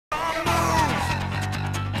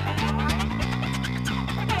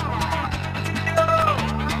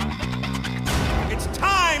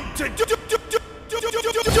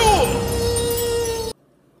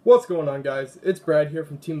What's going on, guys? It's Brad here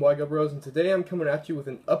from Team Wygo Bros, and today I'm coming at you with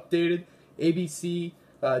an updated ABC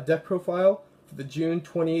deck profile for the June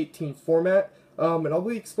 2018 format. And I'll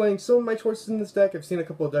be explaining some of my choices in this deck. I've seen a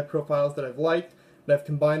couple of deck profiles that I've liked, and I've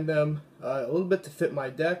combined them a little bit to fit my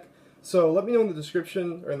deck. So let me know in the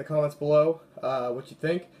description or in the comments below what you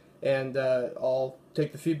think, and I'll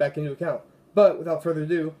take the feedback into account. But without further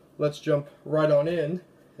ado, let's jump right on in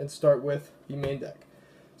and start with the main deck.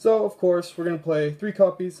 So, of course, we're going to play 3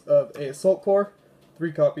 copies of A Assault Core,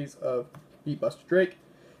 3 copies of FEAT Buster Drake,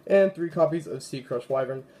 and 3 copies of Sea Crush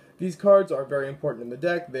Wyvern. These cards are very important in the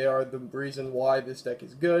deck. They are the reason why this deck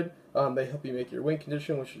is good. They help you make your win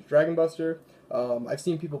condition, which is Dragon Buster. I've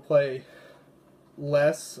seen people play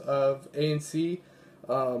less of A and C,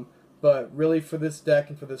 but really for this deck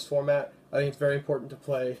and for this format, I think it's very important to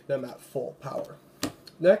play them at full power.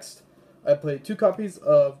 Next, I played 2 copies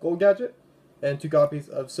of Gold Gadget and 2 copies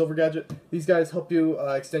of Silver Gadget. These guys help you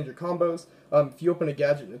extend your combos. If you open a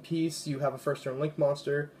gadget in a piece, you have a first turn Link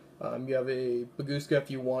monster. You have a Bagooska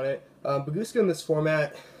if you want it. Bagooska in this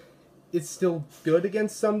format, it's still good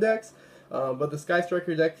against some decks, but the Sky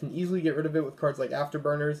Striker deck can easily get rid of it with cards like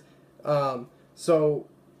Afterburners. So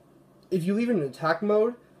if you leave it in attack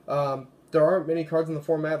mode, there aren't many cards in the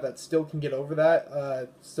format that still can get over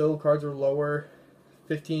that. Still, cards are lower,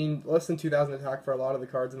 less than 2,000 attack for a lot of the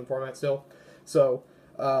cards in the format still. So,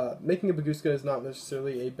 making a Bagooska is not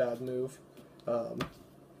necessarily a bad move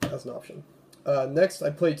as an option. Next,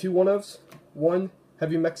 I played 2 one-ofs, 1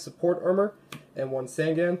 Heavy Mech Support Armor, and 1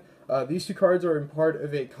 Sangan. These 2 cards are in part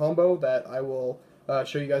of a combo that I will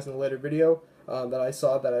show you guys in a later video that I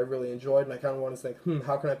saw that I really enjoyed, and I kind of want to think,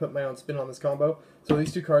 how can I put my own spin on this combo? So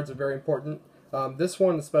these 2 cards are very important. This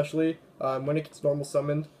one especially, when it gets normal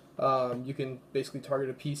summoned, you can basically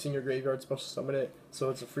target a piece in your graveyard, special summon it, so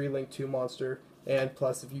it's a free Link 2 monster, and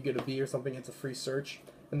plus if you get a B or something, it's a free search.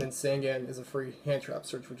 And then Sangan is a free hand trap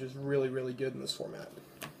search, which is really, really good in this format.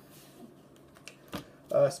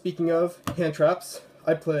 Speaking of hand traps,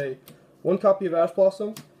 I play 1 copy of Ash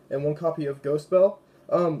Blossom and 1 copy of Ghost Bell.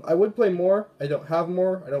 I would play more. I don't have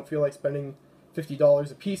more. I don't feel like spending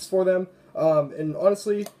 $50 a piece for them. And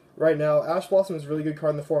honestly, right now, Ash Blossom is a really good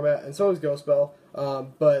card in the format, and so is Ghost Bell.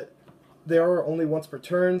 But they are only once per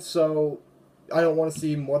turn, so I don't want to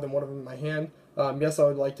see more than one of them in my hand. Yes, I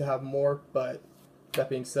would like to have more, but that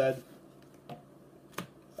being said,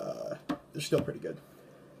 they're still pretty good.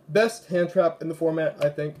 Best hand trap in the format, I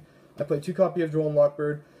think. I played 2 copies of Droll and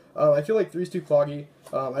Lockbird. I feel like 3 is too cloggy.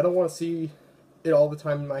 I don't want to see it all the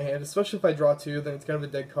time in my hand, especially if I draw 2, then it's kind of a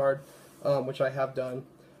dead card, which I have done.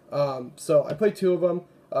 So I played 2 of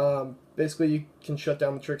them. Basically, you can shut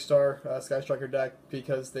down the Trickstar Sky Striker deck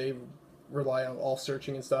because they rely on all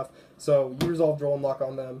searching and stuff. So you resolve Droll and Lock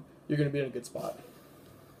on them, you're going to be in a good spot.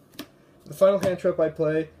 The final hand trap I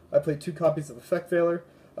played 2 copies of Effect Veiler.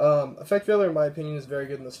 Effect Veiler, in my opinion, is very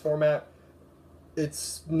good in this format.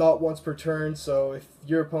 It's not once per turn, so if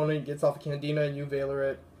your opponent gets off a Candina and you Veiler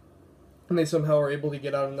it, and they somehow are able to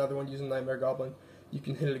get out another one using Nightmare Goblin, you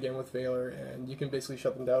can hit it again with Veiler, and you can basically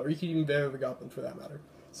shut them down, or you can even Veiler the Goblin for that matter.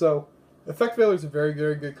 So, Effect Veiler is a very,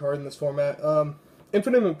 very good card in this format.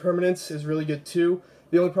 Infinite Impermanence is really good too.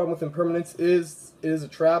 The only problem with Impermanence is it is a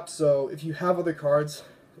trap, so if you have other cards,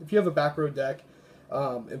 if you have a back row deck,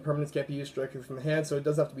 Impermanence can't be used directly from the hand, so it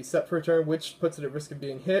does have to be set per turn, which puts it at risk of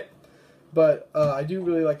being hit. But I do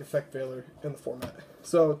really like Effect Veiler in the format.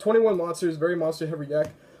 So 21 monsters, very monster heavy deck,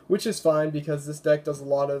 which is fine because this deck does a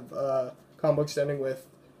lot of combo extending with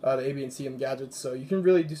the A, B, and C gadgets, so you can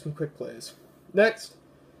really do some quick plays. Next,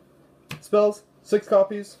 spells, 6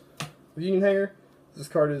 copies of Union Hanger. This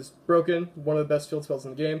card is broken, one of the best field spells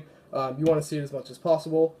in the game. You want to see it as much as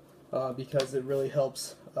possible because it really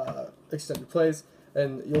helps extend your plays,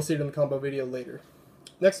 and you'll see it in the combo video later.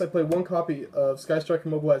 Next, I played 1 copy of Sky Striker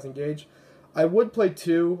Mobilize Engage. I would play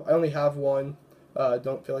 2, I only have 1.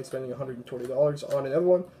 Don't feel like spending $120 on another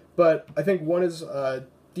one, but I think 1 is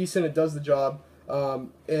decent, it does the job,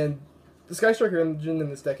 and the Sky Striker engine in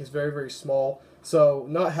this deck is very, very small, so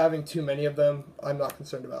not having too many of them, I'm not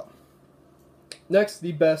concerned about. Next,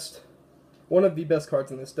 one of the best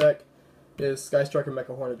cards in this deck is Sky Striker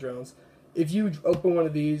Mecha Hornet Drones. If you open one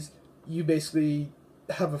of these, you basically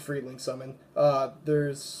have a free Link summon. I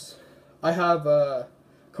have a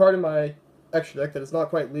card in my extra deck that is not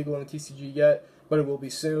quite legal in the TCG yet, but it will be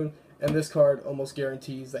soon, and this card almost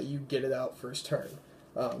guarantees that you get it out first turn.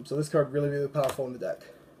 So this card really, really powerful in the deck.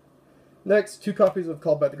 Next, 2 copies of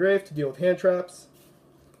Called by the Grave to deal with hand traps.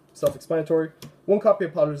 Self-explanatory. 1 copy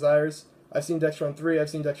of Pot of Desires. I've seen decks run 3, I've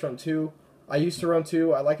seen decks run 2. I used to run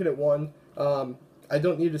 2, I like it at 1. I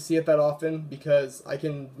don't need to see it that often because I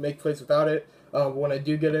can make plays without it. But when I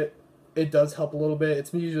do get it, it does help a little bit.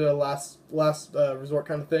 It's usually a last resort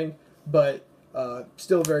kind of thing, but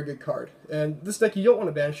still a very good card. And this deck, you don't want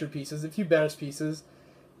to banish your pieces. If you banish pieces,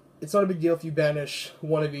 it's not a big deal if you banish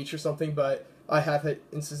one of each or something, but I have hit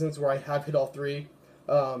instances where I have hit all three,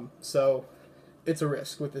 so it's a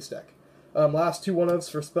risk with this deck. Last two 1-ofs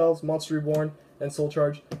for spells, Monster Reborn and Soul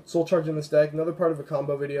Charge. Soul Charge in this deck, another part of a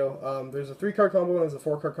combo video. There's a 3-card combo and there's a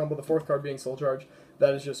 4-card combo, the 4th card being Soul Charge.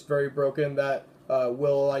 That is just very broken. That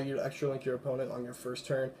will allow you to extra link your opponent on your first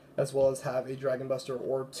turn, as well as have a Dragon Buster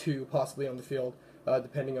or 2 possibly on the field,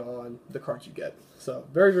 depending on the cards you get. So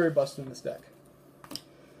very, very busted in this deck.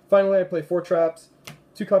 Finally, I play 4 traps,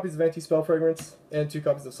 2 copies of Anti-Spell Fragrance, and 2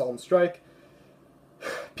 copies of Solemn Strike.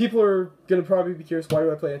 People are going to probably be curious, why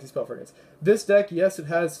do I play Anti-Spell Fragrance? This deck, yes, it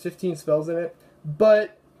has 15 spells in it,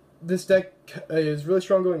 but this deck is really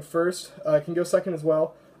strong going first. It can go second as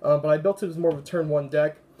well, but I built it as more of a turn 1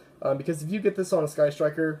 deck, because if you get this on a Sky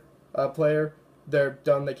Striker player, they're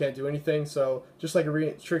done, they can't do anything. So just like a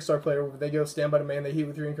Trickstar player, when they go stand by the main, they heat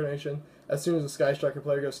with Reincarnation. As soon as a Sky Striker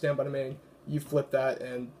player goes stand by the main, you flip that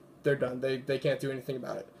and they're done. They can't do anything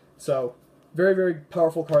about it. So very, very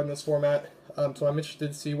powerful card in this format. So I'm interested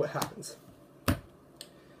to see what happens.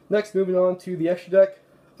 Next, moving on to the extra deck.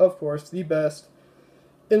 Of course, the best,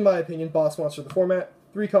 in my opinion, boss monster of the format.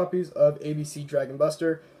 3 copies of ABC Dragon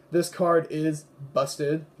Buster. This card is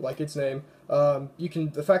busted, like its name.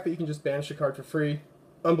 The fact that you can just banish a card for free,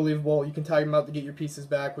 unbelievable. You can tag them out to get your pieces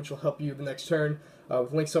back, which will help you the next turn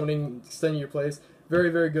with link summoning, extending your plays. Very,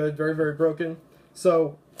 very good. Very, very broken.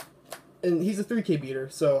 So, and he's a 3K beater.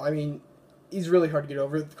 So I mean, he's really hard to get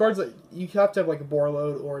over. The cards that you have to have like a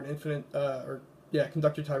Borreload or an Infinite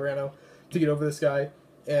Conductor Tyranno to get over this guy.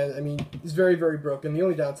 And I mean, he's very, very broken. The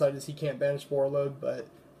only downside is he can't banish Borreload, but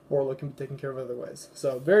Borreload can be taken care of other ways.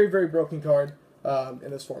 So very, very broken card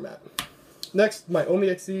in this format. Next, my only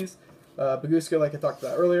XCs, Baguska, like I talked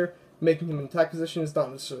about earlier. Making him in attack position is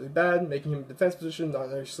not necessarily bad. Making him in defense position, not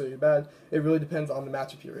necessarily bad. It really depends on the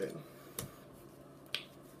matchup you're in.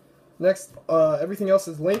 Next, everything else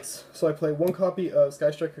is links. So I play 1 copy of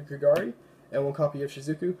Sky Striker Kagari and 1 copy of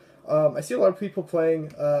Shizuku. I see a lot of people playing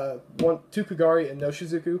 2 Kagari and no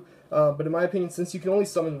Shizuku, but in my opinion, since you can only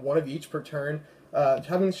summon 1 of each per turn,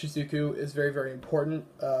 having Shizuku is very, very important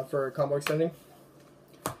for combo extending.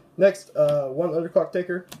 Next, 1 Underclock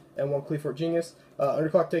Taker and 1 Cleafort Genius.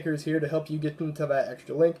 Underclock Taker is here to help you get into that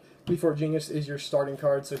extra link. Cleafort Genius is your starting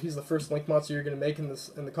card, so he's the first link monster you're going to make in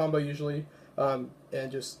the combo usually, and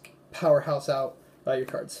just powerhouse out your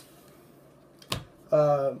cards.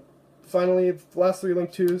 Finally, the last 3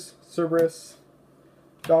 link 2s, Cerberus,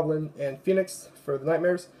 Goblin, and Phoenix for the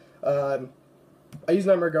Nightmares. I use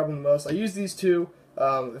Nightmare Goblin the most. I use these 2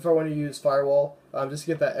 if I want to use Firewall, just to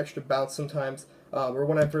get that extra bounce sometimes. Or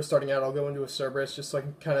when I'm first starting out, I'll go into a Cerberus just so I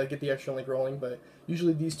can kind of get the extra link rolling, but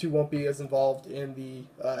usually these 2 won't be as involved in the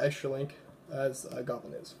extra link as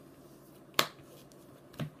Goblin is.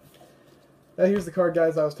 Now here's the card,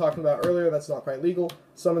 guys, I was talking about earlier that's not quite legal.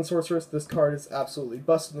 Summon Sorceress. This card is absolutely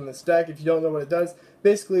busted in this deck. If you don't know what it does,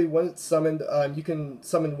 basically when it's summoned, you can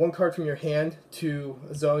summon 1 card from your hand to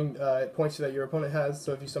a zone it points to that your opponent has.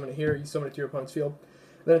 So if you summon it here, you summon it to your opponent's field.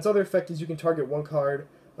 Then its other effect is you can target 1 card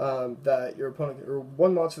that your opponent, or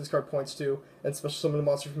 1 monster this card points to, and special summon a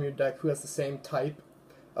monster from your deck who has the same type.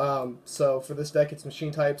 So for this deck, it's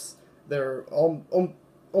machine types. They're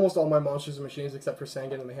almost all my monsters are machines except for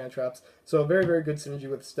Sangan and the hand traps. So very, very good synergy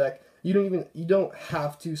with this deck. You don't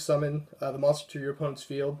have to summon the monster to your opponent's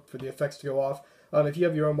field for the effects to go off. If you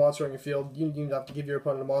have your own monster on your field, you don't have to give your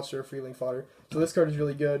opponent a monster or free link fodder. So this card is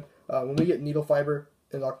really good. When we get Needle Fiber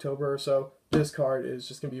in October or so, this card is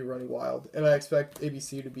just going to be running wild. And I expect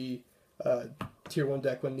ABC to be tier 1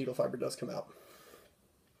 deck when Needle Fiber does come out.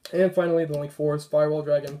 And finally, the link 4s, Firewall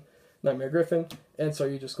Dragon, Nightmare Griffin, and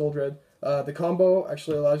Saryuja Skuldred. The combo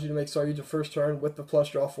actually allows you to make Saryuja first turn with the plus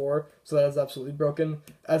draw 4, so that is absolutely broken,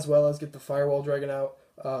 as well as get the Firewall Dragon out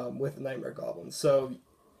with Nightmare Goblin. So,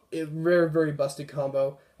 very, very busted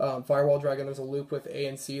combo. Firewall Dragon, there's a loop with A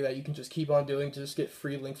and C that you can just keep on doing to just get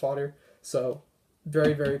free link fodder. So,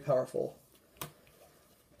 very, very powerful.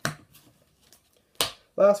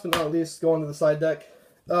 Last but not least, go on to the side deck.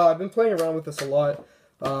 I've been playing around with this a lot,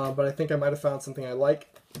 but I think I might have found something I like.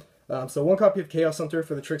 So 1 copy of Chaos Hunter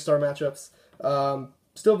for the Trickstar matchups.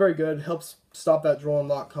 Still very good, helps stop that draw and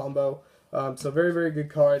lock combo. So very, very good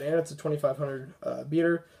card, and it's a 2500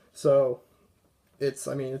 beater, so it's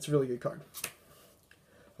a really good card.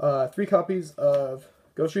 3 copies of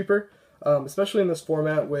Ghost Reaper, especially in this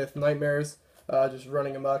format with Nightmares just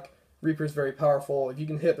running amok. Reaper's very powerful. If you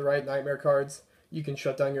can hit the right Nightmare cards, you can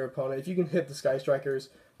shut down your opponent. If you can hit the Sky Strikers,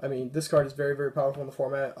 I mean, this card is very, very powerful in the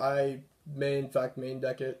format. I may, in fact, main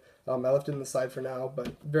deck it. I left it in the side for now,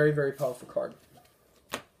 but very, very powerful card.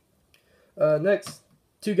 Next,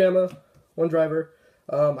 2 Gamma, 1 Driver.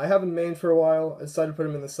 I have him main for a while. I decided to put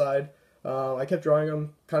him in the side. I kept drawing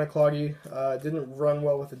him, kind of cloggy. Didn't run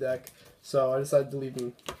well with the deck, so I decided to leave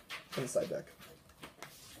him in the side deck.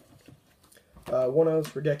 1-0s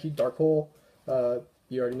for Geki, Dark Hole.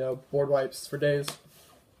 You already know, board wipes for days.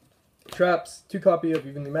 Traps, 2 copy of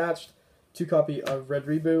Evenly Matched, 2 copy of Red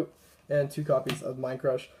Reboot, and 2 copies of Mind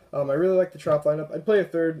Crush. I really like the trap lineup. I'd play a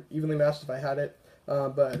third Evenly Matched if I had it,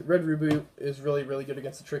 but Red Reboot is really, really good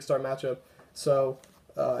against the Trickstar matchup, so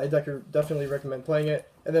I definitely recommend playing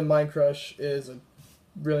it. And then Mind Crush is a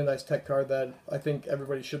really nice tech card that I think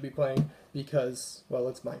everybody should be playing because, well,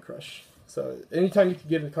 it's Mind Crush. So anytime you can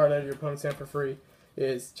get a card out of your opponent's hand for free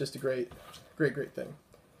is just a great, great, great thing.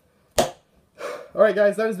 Alright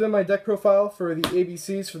guys, that has been my deck profile for the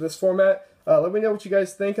ABCs for this format. Let me know what you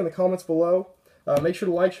guys think in the comments below. Make sure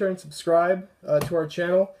to like, share, and subscribe to our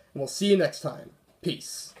channel, and we'll see you next time.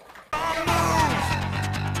 Peace.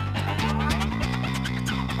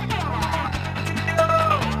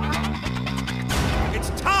 It's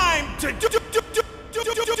time to do